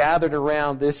 that's gathered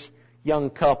around this young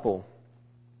couple.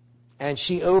 And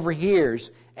she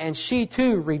overhears, and she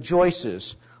too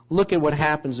rejoices. Look at what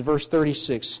happens in verse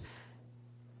 36.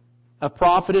 A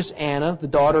prophetess, Anna, the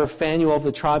daughter of Phanuel of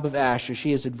the tribe of Asher.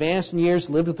 She is advanced in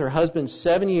years, lived with her husband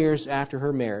 7 years after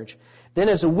her marriage. Then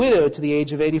as a widow to the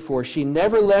age of 84, she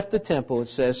never left the temple, it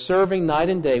says, serving night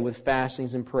and day with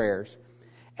fastings and prayers.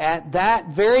 At that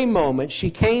very moment, she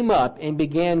came up and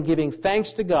began giving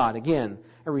thanks to God. Again,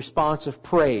 a response of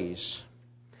praise.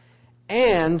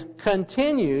 And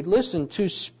continued, listen, to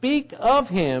speak of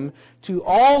Him to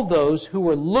all those who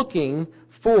were looking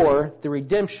for the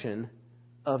redemption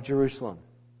of Jerusalem.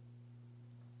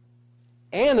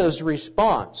 Anna's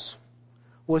response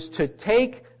was to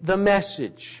take the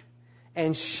message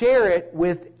and share it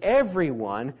with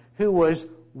everyone who was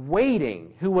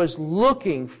waiting, who was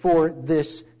looking for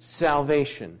this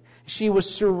salvation. She was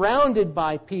surrounded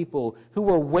by people who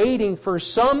were waiting for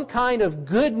some kind of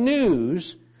good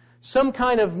news, some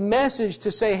kind of message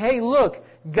to say, hey, look,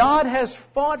 God has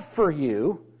fought for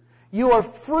you. You are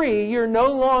free. You're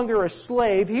no longer a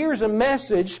slave. Here's a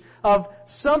message of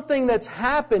something that's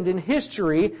happened in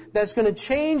history that's going to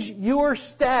change your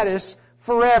status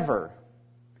forever.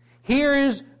 Here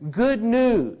is good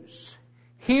news.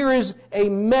 Here is a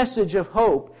message of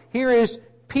hope. Here is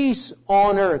peace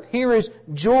on earth. Here is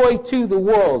joy to the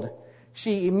world.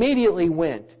 She immediately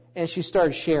went and she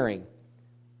started sharing.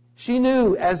 She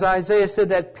knew, as Isaiah said,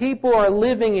 that people are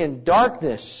living in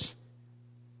darkness,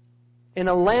 in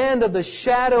a land of the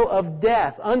shadow of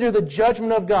death, under the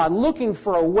judgment of God, looking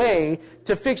for a way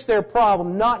to fix their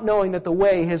problem, not knowing that the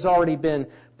way has already been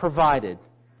provided.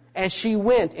 And she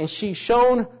went and she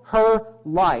shone her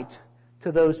light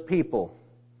to those people.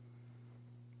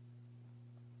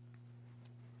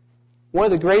 One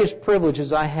of the greatest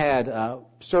privileges I had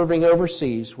serving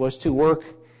overseas was to work,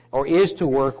 or is to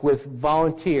work, with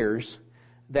volunteers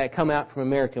that come out from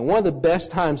America. And one of the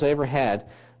best times I ever had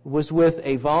was with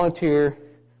a volunteer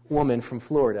woman from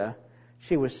Florida.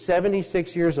 She was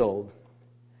 76 years old,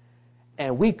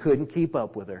 and we couldn't keep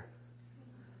up with her.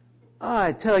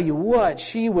 I tell you what,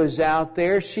 she was out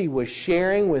there. She was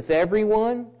sharing with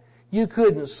everyone. You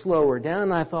couldn't slow her down.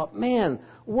 And I thought, man,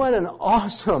 what an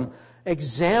awesome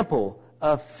example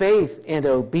of faith and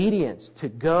obedience to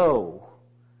go.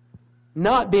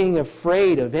 Not being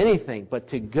afraid of anything, but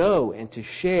to go and to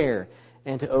share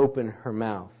and to open her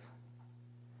mouth.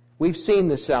 We've seen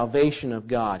the salvation of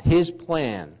God, His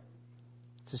plan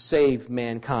to save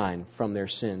mankind from their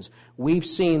sins. We've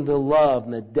seen the love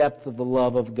and the depth of the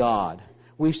love of God.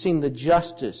 We've seen the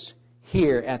justice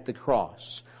here at the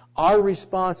cross. Our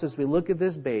response as we look at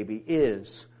this baby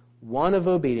is one of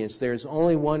obedience. There's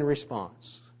only one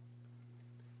response: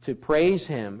 to praise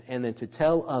Him and then to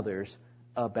tell others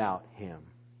about Him.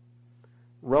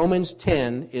 Romans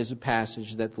 10 is a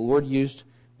passage that the Lord used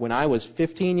when I was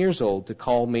 15 years old to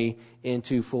call me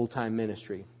into full-time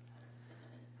ministry.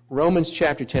 Romans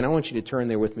chapter 10, I want you to turn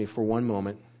there with me for one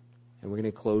moment, and we're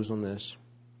going to close on this.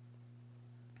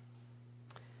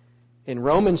 In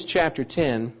Romans chapter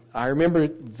 10, I remember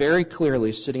very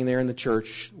clearly sitting there in the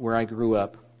church where I grew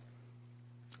up.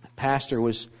 A pastor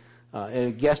was, and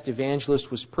a guest evangelist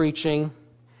was preaching,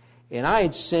 and I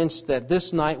had sensed that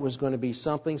this night was going to be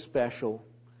something special.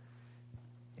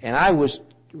 And I was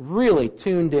really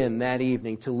tuned in that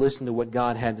evening to listen to what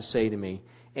God had to say to me.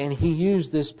 And He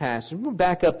used this passage. We'll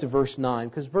back up to verse 9,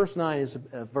 because verse 9 is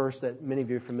a verse that many of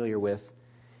you are familiar with.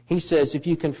 He says, "If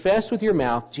you confess with your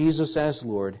mouth Jesus as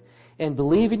Lord, and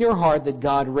believe in your heart that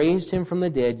God raised Him from the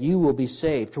dead, you will be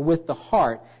saved. For with the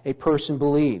heart a person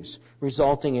believes,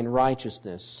 resulting in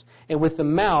righteousness. And with the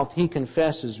mouth he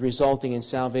confesses, resulting in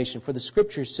salvation. For the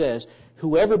Scripture says,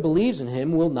 whoever believes in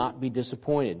Him will not be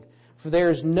disappointed. For there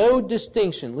is no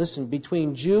distinction, listen,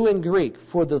 between Jew and Greek.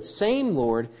 For the same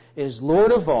Lord is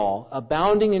Lord of all,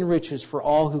 abounding in riches for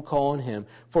all who call on Him.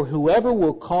 For whoever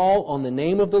will call on the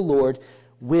name of the Lord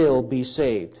will be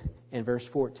saved." And verse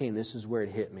 14, this is where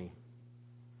it hit me.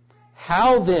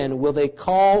 "How then will they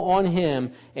call on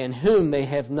Him in whom they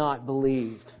have not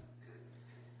believed?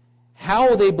 How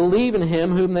will they believe in Him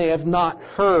whom they have not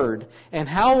heard? And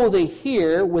how will they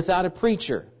hear without a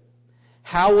preacher?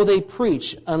 How will they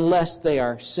preach unless they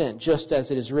are sent? Just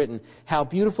as it is written, how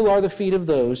beautiful are the feet of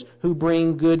those who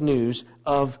bring good news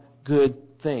of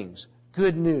good things."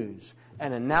 Good news,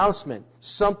 an announcement.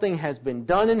 Something has been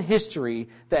done in history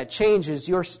that changes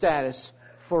your status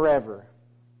forever.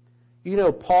 You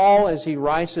know, Paul, as he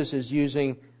writes this, is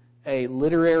using a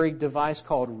literary device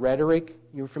called rhetoric.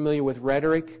 You're familiar with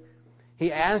rhetoric?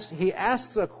 He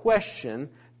asks a question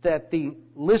that the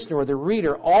listener or the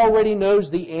reader already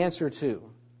knows the answer to.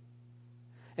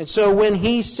 And so when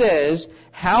he says,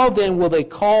 "How then will they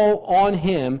call on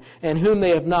Him in whom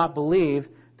they have not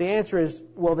believed?" the answer is,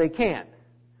 well, they can't.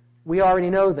 We already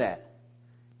know that.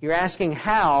 You're asking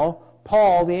how,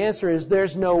 Paul, the answer is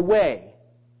there's no way.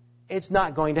 It's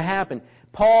not going to happen.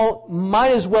 Paul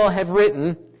might as well have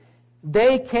written,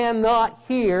 they cannot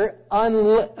hear,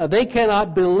 they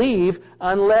cannot believe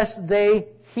unless they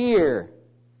hear.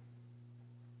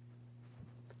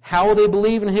 How will they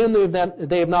believe in Him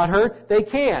they have not heard? They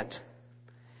can't.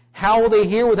 How will they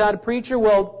hear without a preacher?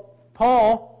 Well,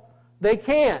 Paul, they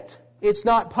can't. It's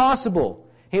not possible.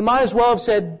 He might as well have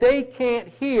said, they can't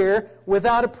hear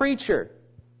without a preacher.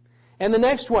 And the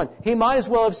next one, he might as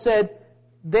well have said,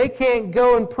 they can't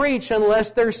go and preach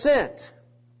unless they're sent.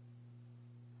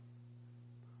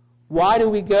 Why do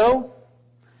we go?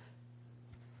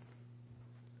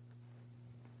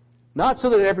 Not so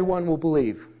that everyone will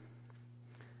believe.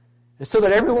 It's so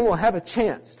that everyone will have a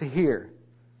chance to hear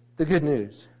the good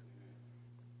news.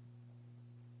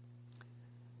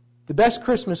 The best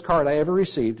Christmas card I ever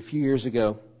received a few years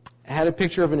ago I had a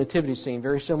picture of a nativity scene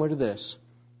very similar to this.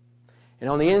 And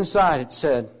on the inside it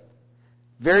said,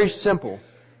 very simple,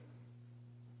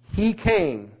 He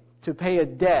came to pay a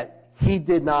debt He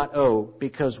did not owe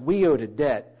because we owed a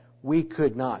debt we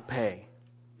could not pay.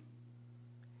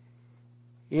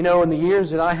 You know, in the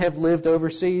years that I have lived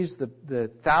overseas, the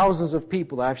thousands of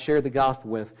people that I've shared the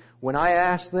gospel with, when I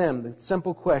ask them the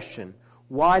simple question,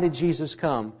 why did Jesus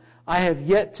come? I have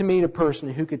yet to meet a person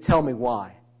who could tell me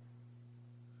why.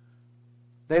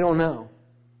 They don't know.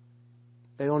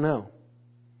 They don't know.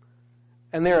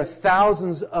 And there are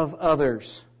thousands of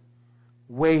others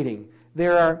waiting.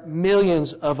 There are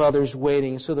millions of others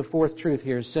waiting. So the fourth truth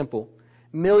here is simple.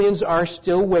 Millions are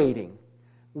still waiting.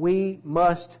 We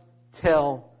must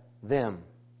tell them.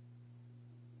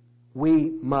 We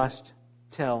must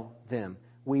tell them.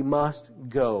 We must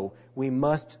go. We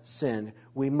must send.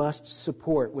 We must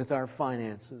support with our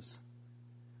finances.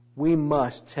 We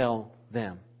must tell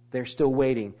them. They're still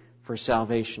waiting for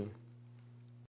salvation.